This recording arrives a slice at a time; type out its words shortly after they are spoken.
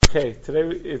Okay,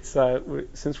 today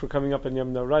since we're coming up on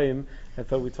Yom Noraim, I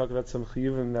thought we'd talk about some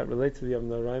chiyuvim that relate to the Yom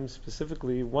Noraim,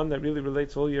 specifically one that really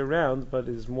relates all year round, but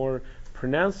is more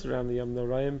pronounced around the Yom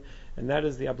Noraim, and that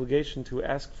is the obligation to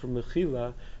ask for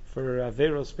mechila for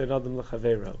averos ben adam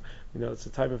lechavero. You know, it's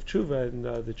a time of tshuva, and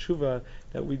the tshuva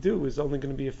that we do is only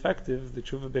going to be effective. The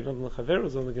tshuva ben adam lechavero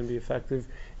is only going to be effective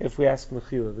if we ask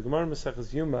mechila. The Gemara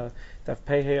Maseches Yuma, Daf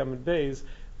Pei Hey Amud Beis,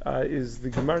 is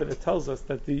the Gemara that tells us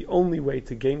that the only way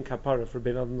to gain kapara for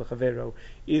Ben Adam Lechavero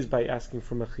is by asking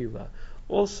for mechila.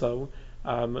 Also,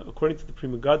 according to the Pri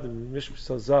Megadim,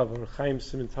 Mishpah Zav or Chaim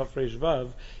Siman Taf Reish Vav,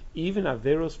 even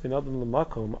averos Ben Adam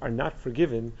Lemakom are not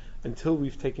forgiven until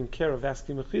we've taken care of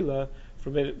asking mechila for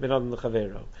Ben Adam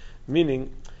Lechavero.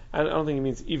 Meaning, I don't think it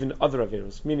means even other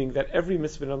averos, meaning that every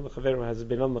mitzvah Ben Adam Lechavero has a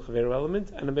Ben Adam Lechavero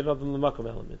element and a Ben Adam Lemakom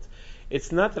element.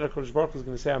 It's not that HaKadosh Baruch Hu is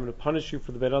going to say, I'm going to punish you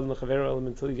for the Ben Adam Lechavero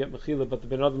element until you get mechila, but the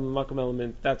Ben Adam Lemakom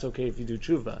element, that's okay if you do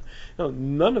tshuva. No,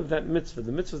 none of that mitzvah.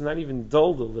 The mitzvah is not even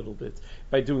dulled a little bit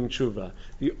by doing tshuva.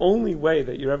 The only way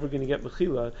that you're ever going to get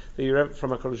mechila, that you're ever,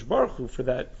 from HaKadosh Baruch Hu for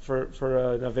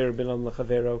an aver Ben Adam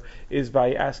Lechavero, is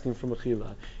by asking for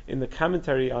mechila. In the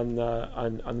commentary on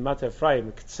the Mata Ephraim,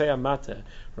 the Ktsei Mata,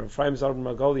 or Ephraim's Arba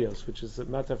Magolios, which is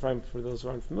Mata Ephraim, for those who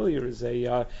aren't familiar, is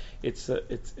it's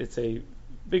a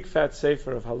big fat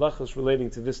sefer of halachos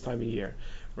relating to this time of year.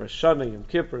 Rosh Hashanah, Yom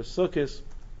Kippur, Sukkot,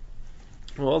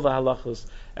 all the halachos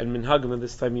and minhagim of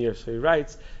this time of year. So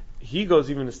he goes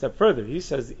even a step further. He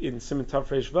says in Siman Taf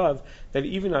Reish Vav that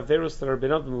even averos that are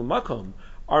ben adam l'makom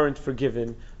aren't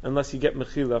forgiven unless you get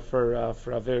mechila for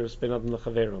averos ben adam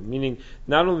l'chavero. Meaning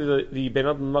not only the ben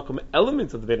adam l'makom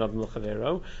element of the ben adam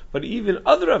l'chavero, but even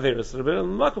other averos that are ben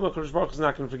adam l'makom, HaKadosh Baruch Hu is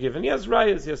not going to forgive. And he has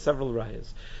several rayas.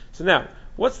 So now,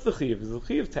 what's the chiyuv? Is the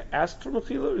chiyuv to ask for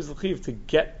mechila, or is the chiyuv to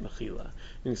get mechila?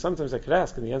 Meaning sometimes I could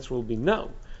ask, and the answer will be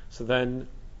no. So then,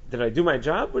 did I do my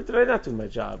job, or did I not do my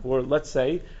job? Or let's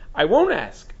say I won't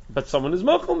ask, but someone is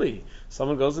mochel me.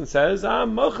 Someone goes and says,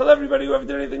 I'm mochel everybody who ever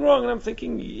did anything wrong, and I'm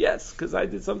thinking, yes, because I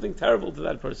did something terrible to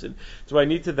that person. Do I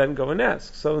need to then go and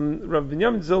ask? So Rav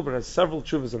Binyamin Zilber has several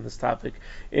tshuvas on this topic.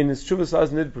 In his tshuvas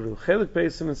Az Nidberu, Chelik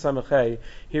Beisim and Samachei,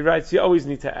 he writes, you always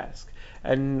need to ask.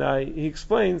 And he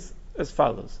explains as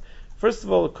follows. First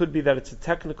of all, it could be that it's a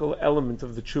technical element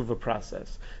of the tshuva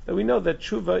process. That we know that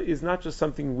tshuva is not just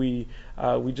something we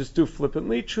just do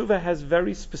flippantly. Tshuva has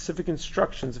very specific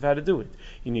instructions of how to do it.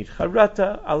 You need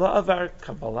charata, ala avar,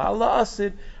 kabbalah ala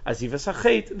asid, azivas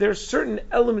hachet. There are certain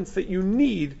elements that you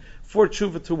need for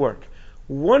tshuva to work.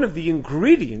 One of the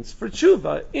ingredients for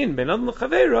tshuva in Ben Adam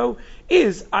L'Chavero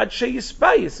is ad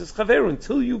sheyispayis is chavero,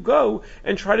 until you go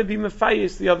and try to be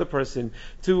mefayis the other person,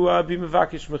 to be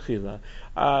mevakish mechila.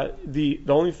 The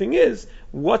only thing is,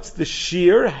 what's the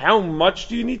sheer? How much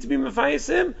do you need to be mefayis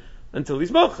him? Until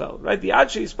he's mochel, right? The ad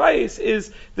sheyispayis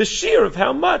is the sheer of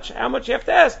how much you have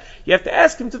to ask. You have to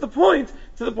ask him to the point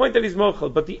that he's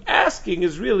mochel. But the asking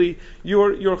is really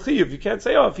your chiyuv. You can't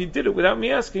say, if he did it without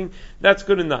me asking, that's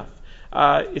good enough.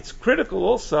 It's critical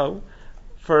also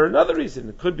for another reason.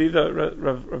 It could be that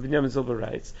Rav Binyamin Zilber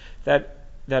writes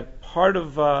that part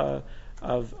of the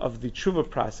tshuva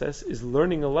process is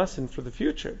learning a lesson for the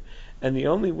future, and the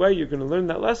only way you're going to learn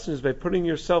that lesson is by putting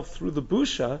yourself through the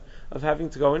busha of having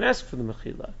to go and ask for the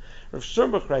mechila. Rav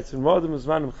Sternbuch writes in Moedim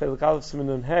Uzmanim Chelik Aleph Siman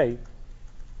Nun Hey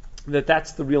that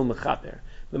that's the real mechaper.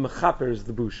 The mechaper is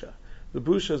the busha. The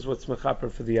busha is what's mechaper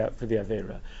for the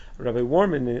avera. Rabbi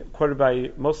Warman, quoted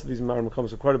by most of these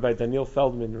Maramakamas, are quoted by Daniel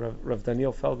Feldman, Rav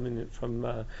Daniel Feldman from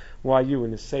YU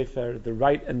in his Sefer, The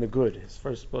Right and the Good, his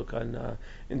first book on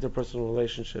interpersonal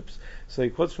relationships. So he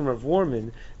quotes from Rav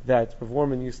Warman that Rav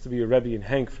Warman used to be a Rebbe in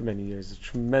Hank for many years, a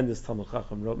tremendous Talmud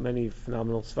Chacham, wrote many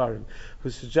phenomenal Svarim, who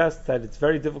suggests that it's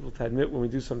very difficult to admit when we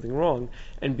do something wrong,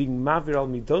 and being Mavir al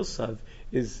Midosav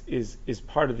is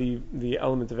part of the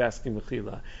element of asking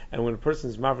mechila. And when a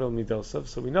person is Mavir al Midosav,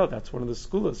 so we know that's one of the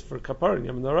skulas for kapara in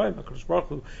Yom Noraim. HaKadosh Baruch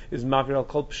Hu is Mavir al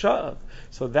Kol Psha'av.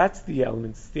 So that's the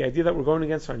element. It's the idea that we're going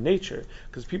against our nature,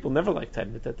 because people never like to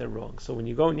admit that they're wrong. So when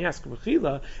you go and you ask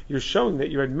mechila, you're showing that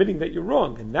you're admitting that you're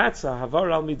wrong, and that's a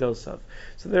Havar al Midosav.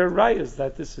 So there are rayas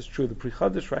that this is true. The Pri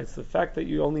Chadash writes the fact that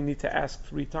you only need to ask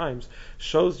 3 times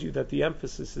shows you that the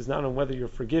emphasis is not on whether you're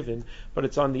forgiven, but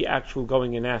it's on the actual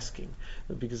going and asking.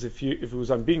 Because if it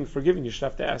was on being forgiven, you should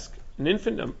have to ask an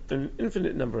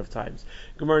infinite number of times.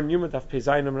 Gemara Numa Daf Pei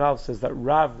Zayin Amar Aleph says that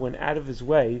Rav went out of his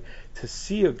way to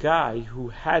see a guy who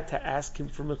had to ask him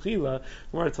for mechila. The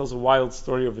Gemara tells a wild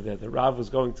story over there that Rav was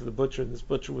going to the butcher, and this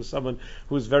butcher was someone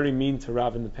who was very mean to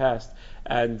Rav in the past.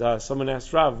 And someone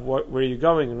asked Rav, where are you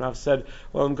going? And Rav said,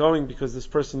 well, I'm going because this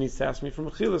person needs to ask me for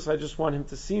mechila, so I just want him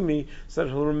to see me so that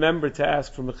he'll remember to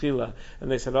ask for mechila.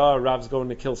 And they said, oh, Rav's going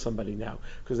to kill somebody now.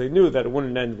 Because they knew that it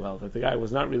wouldn't end well, that the guy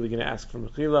was not really going to ask for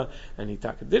mechila, and he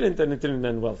didn't, and it didn't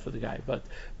end well for the guy. But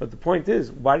the point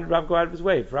is, why did Rav go out of his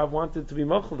way? If Rav wanted to be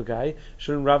mochel the guy,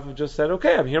 shouldn't Rav have just said,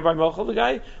 okay, I'm here by mochel the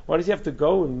guy? Why does he have to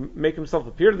go and make himself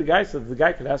appear to the guy so that the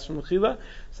guy could ask for mechila?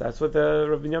 So that's what the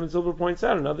Rabbi Binyamin Zilber points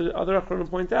out, and other Achronim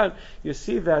point out. You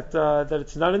see that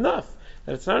it's not enough.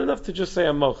 That it's not enough to just say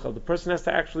a mochel. The person has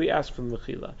to actually ask for the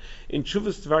mechila. In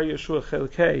Chuvas Dvar Yeshua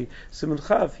Chelkei Siman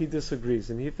Chav, he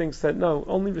disagrees, and he thinks that no,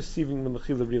 only receiving the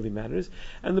mechila really matters.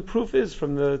 And the proof is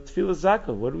from the Tefillah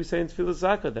Zakah. What do we say in Tefillah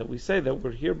Zakah? That we say that we're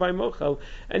here by mochel.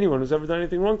 Anyone who's ever done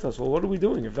anything wrong to us. Well, what are we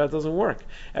doing if that doesn't work?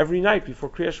 Every night before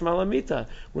Kriya Shema Lamita,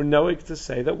 we're knowing to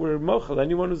say that we're mochel.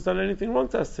 Anyone who's done anything wrong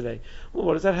to us today. Well,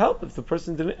 what does that help if the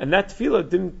person didn't? And that tefillah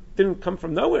didn't come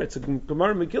from nowhere. It's a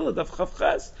Gemara Megillah Daf Chav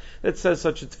Ches that says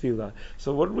such a tefillah.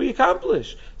 So what did we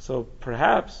accomplish? So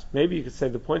perhaps, maybe you could say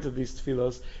the point of these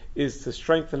tefillahs is to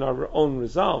strengthen our own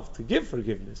resolve to give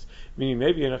forgiveness. Meaning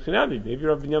maybe in Achinami, maybe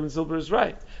Rabbi Binyamin Zilber is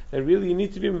right. That really you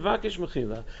need to be mevakesh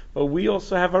mechila. But we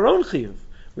also have our own chiyuv.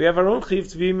 We have our own chiyuv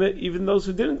to be, even those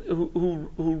who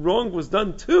wrong was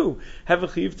done to, have a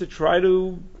chiyuv to try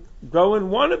to go and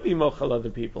want to be mochel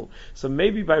other people. So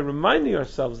maybe by reminding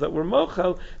ourselves that we're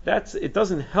mochel, it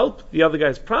doesn't help the other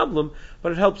guy's problem,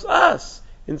 but it helps us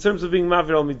in terms of being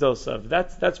mavir al midosav.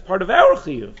 That's part of our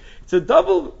chiyuv. It's a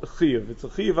double chiyuv. It's a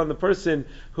chiyuv on the person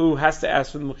who has to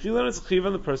ask for the mechila, and it's a chiyuv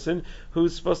on the person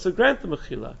who's supposed to grant the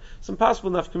mechila. Some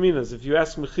possible nafkaminas. If you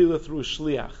ask mechila through a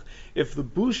shliach, if the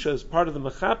busha is part of the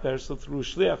mechaper, so through a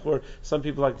shliach, or some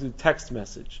people like to do text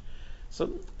message. So,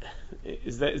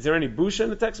 is there any busha in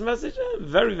the text message?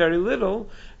 Very, very little.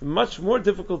 Much more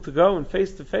difficult to go and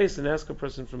face to face and ask a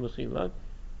person for mechila.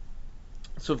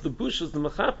 So if the bush is the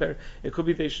mechaper, it could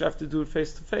be they should have to do it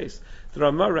face to face. The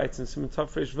Ramah writes in Siman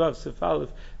Tav Reish Vav Sif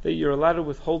Aleph that you're allowed to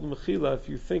withhold mechila if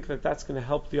you think that that's going to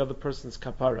help the other person's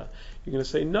kapara. You're going to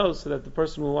say no so that the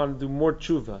person will want to do more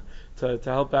tshuva to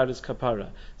help out his kapara.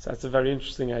 So that's a very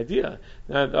interesting idea.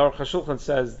 Now the Aruch HaShulchan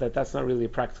says that that's not really a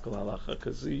practical halacha,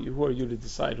 because who are you to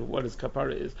decide what his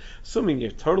kapara is? Assuming you're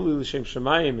totally l'shem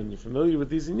shemayim and you're familiar with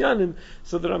these inyanim,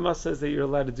 so the Ramah says that you're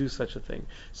allowed to do such a thing.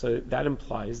 So that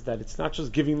implies that it's not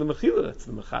just giving the mechila that's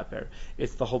the mechaper.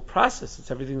 It's the whole process. It's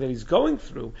everything that he's going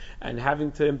through and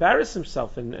having to embarrass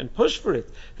himself and push for it.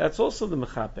 That's also the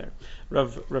mechaper.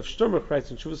 Rav Shturmer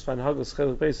writes in Shuvas Van Hagos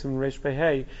Chelik Beis in Reish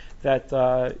Pehei that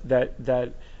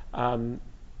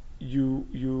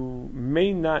you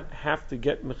may not have to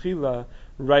get mechila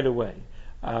right away.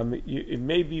 It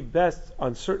may be best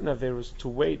on certain averos to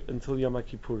wait until Yom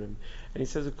Kippurim. And he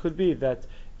says it could be that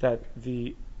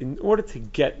in order to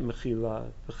get mechila,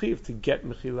 the chiyuv to get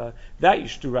mechila, that you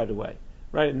should do right away.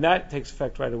 Right? And that takes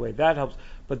effect right away. That helps.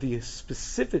 But the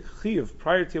specific chiyuv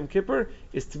prior to Yom Kippur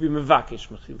is to be mevakesh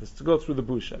mechila, is to go through the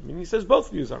busha. I mean, he says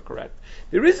both views are correct.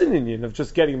 There is an Indian of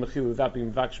just getting mechila without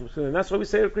being mevakesh mechila, and that's why we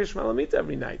say Kriya Shema Lamita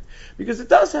every night, because it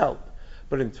does help.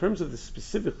 But in terms of the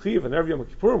specific chiyuv and every Yom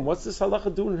Kippurim, what's this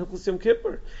halacha doing in Hilchos Yom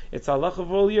Kippur? It's halacha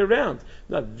of all year round.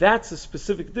 Now that's a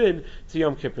specific din to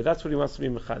Yom Kippur. That's what he wants to be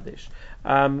mechadesh.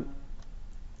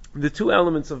 The two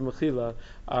elements of mechila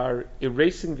are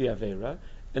erasing the avera,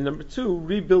 and number two,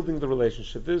 rebuilding the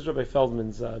relationship. This is Rabbi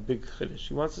Feldman's big chiddush.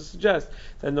 He wants to suggest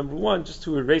that number one, just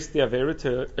to erase the avera,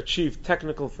 to achieve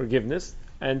technical forgiveness,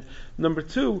 and number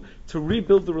two, to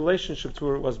rebuild the relationship to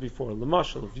where it was before.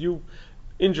 L'mashal, if you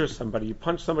injure somebody, you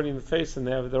punch somebody in the face, and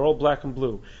they're all black and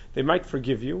blue, they might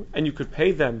forgive you, and you could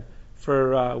pay them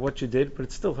for what you did, but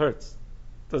it still hurts.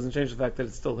 It doesn't change the fact that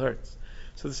it still hurts.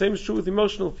 So the same is true with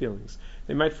emotional feelings.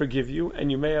 They might forgive you, and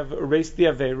you may have erased the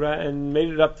Aveira and made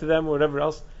it up to them or whatever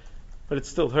else, but it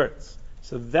still hurts.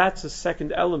 So that's a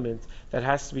second element that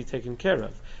has to be taken care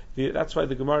of. That's why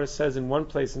the Gemara says in one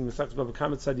place in Masechtas Bava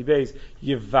Kama Tzadi Beis,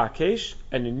 Yevakesh,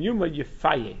 and in Yuma,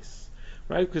 Yefayes.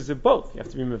 Right? Because they're both. You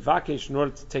have to be Mevakesh in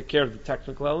order to take care of the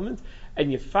technical element,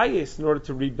 and Yefayes in order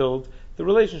to rebuild the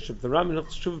relationship. The Ram in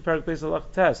Hilchos Tshuva Perek Beis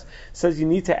Halach Tes says you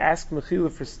need to ask mechila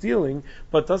for stealing,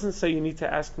 but doesn't say you need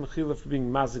to ask mechila for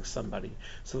being mazik somebody.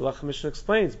 So the Lach Mishnah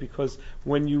explains, because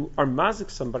when you are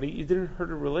mazik somebody, you didn't hurt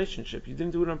a relationship. You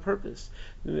didn't do it on purpose.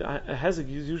 A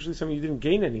hezek is usually something you didn't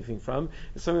gain anything from.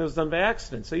 It's something that was done by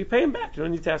accident. So you pay him back. You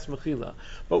don't need to ask mechila.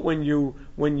 But when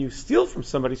you steal from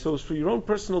somebody, so it's for your own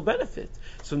personal benefit.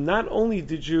 So not only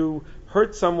did you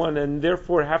hurt someone and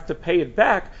therefore have to pay it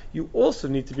back, you also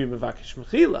need to be mevakesh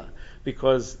mechila,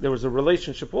 because there was a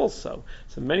relationship also.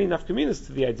 So many nafkaminas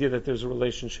to the idea that there's a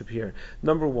relationship here.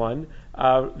 Number one,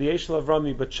 the Eshel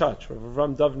Avram Bachach, or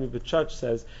Avram Davni Bachach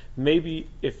says, maybe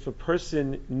if a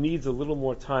person needs a little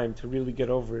more time to really get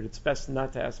over it, it's best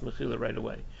not to ask mechila right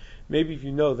away. Maybe if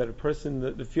you know that a person,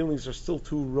 the feelings are still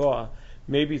too raw,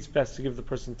 maybe it's best to give the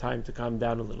person time to calm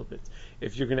down a little bit.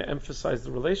 If you're going to emphasize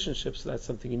the relationships, that's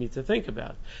something you need to think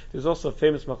about. There's also a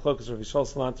famous machlokas of Yishal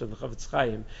Salanter and the Chavetz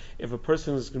Chaim. If a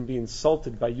person is going to be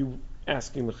insulted by you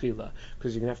asking mechila,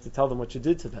 because you're going to have to tell them what you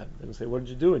did to them. They're going to say, what did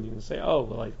you do? And you're going to say, oh,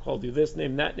 well, I called you this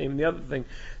name, that name, and the other thing.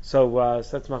 So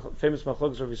that's famous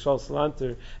machlokas of Yishal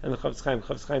Salanter and the Chavetz Chaim.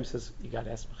 Chavetz Chaim says, you got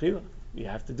to ask mechila. You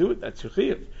have to do it. That's your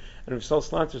chiyuv. And Rav Yisrael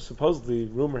Salanter, supposedly,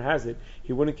 rumor has it,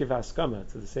 he wouldn't give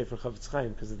Haskama to the Sefer Chavetz Chaim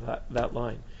because of that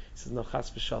line. He says, no, chas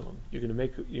v'shalom. You're going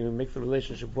to make the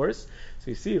relationship worse.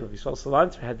 So you see, Rav Yisrael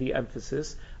Salanter had the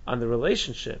emphasis on the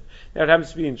relationship. Now it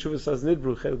happens to be in Shuvas Saz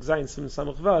Nidbru, Chelik Zayin, Sim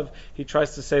Samach Vav, he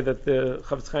tries to say that the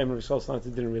Chavetz Chaim and Rav Yisrael Salanter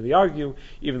didn't really argue.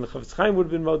 Even the Chavetz Chaim would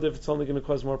have been motive. It's only going to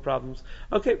cause more problems.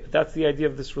 Okay, but that's the idea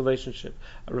of this relationship.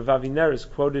 Rav Aviner is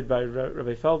quoted by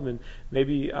Rabbi Feldman,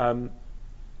 maybe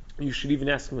you should even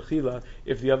ask mechila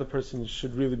if the other person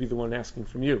should really be the one asking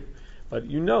from you. But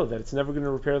you know that it's never going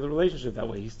to repair the relationship that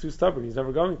way. He's too stubborn. He's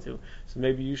never going to. So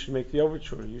maybe you should make the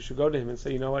overture. You should go to him and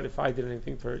say, you know what, if I did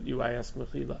anything to hurt you, I ask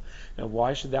mechila. Now,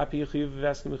 why should that be a chiyuv of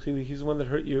asking mechila? He's the one that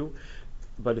hurt you.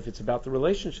 But if it's about the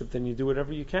relationship, then you do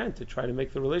whatever you can to try to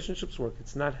make the relationships work.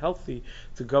 It's not healthy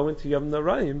to go into Yom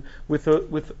Narayim with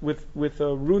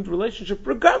a ruined relationship,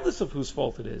 regardless of whose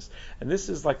fault it is. And this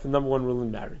is like the number one rule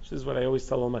in marriage. This is what I always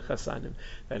tell all my chasanim,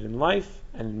 that in life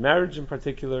and in marriage in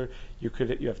particular, you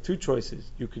have two choices.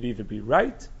 You could either be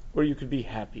right or you could be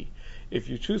happy. If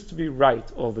you choose to be right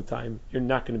all the time, you're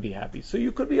not going to be happy. So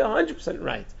you could be 100%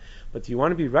 right. But do you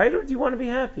want to be right or do you want to be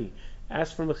happy?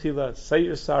 Ask for mechila, say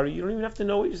you're sorry. You don't even have to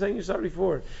know what you're saying you're sorry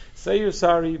for. Say you're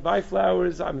sorry, buy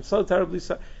flowers, I'm so terribly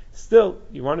sorry. Still,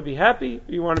 you want to be happy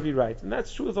or you want to be right. And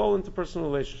that's true with all interpersonal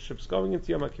relationships. Going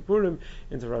into Yom Kippurim,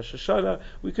 into Rosh Hashanah,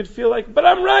 we could feel like, but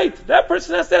I'm right. That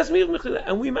person has to ask me mechila,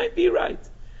 and we might be right.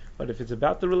 But if it's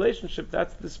about the relationship,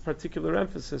 that's this particular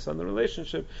emphasis on the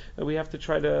relationship that we have to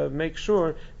try to make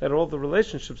sure that all the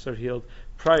relationships are healed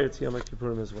prior to Yom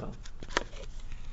Kippurim as well.